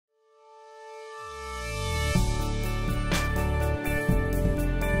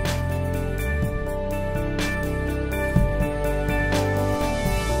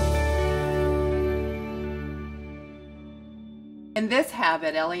In this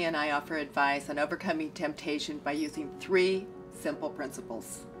habit, Ellie and I offer advice on overcoming temptation by using 3 simple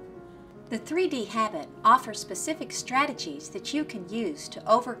principles. The 3D habit offers specific strategies that you can use to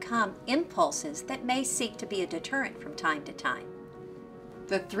overcome impulses that may seek to be a deterrent from time to time.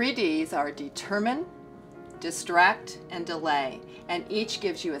 The 3 Ds are determine, distract, and delay, and each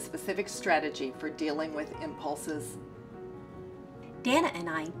gives you a specific strategy for dealing with impulses. Danna and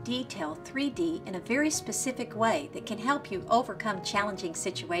I detail 3D in a very specific way that can help you overcome challenging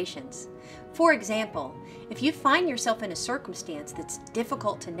situations. For example, if you find yourself in a circumstance that's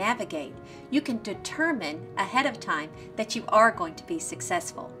difficult to navigate, you can determine ahead of time that you are going to be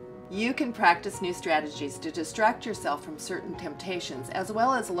successful. You can practice new strategies to distract yourself from certain temptations, as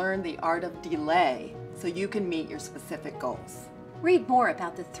well as learn the art of delay so you can meet your specific goals. Read more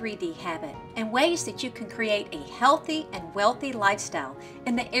about the 3D habit and ways that you can create a healthy and wealthy lifestyle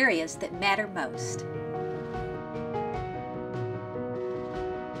in the areas that matter most.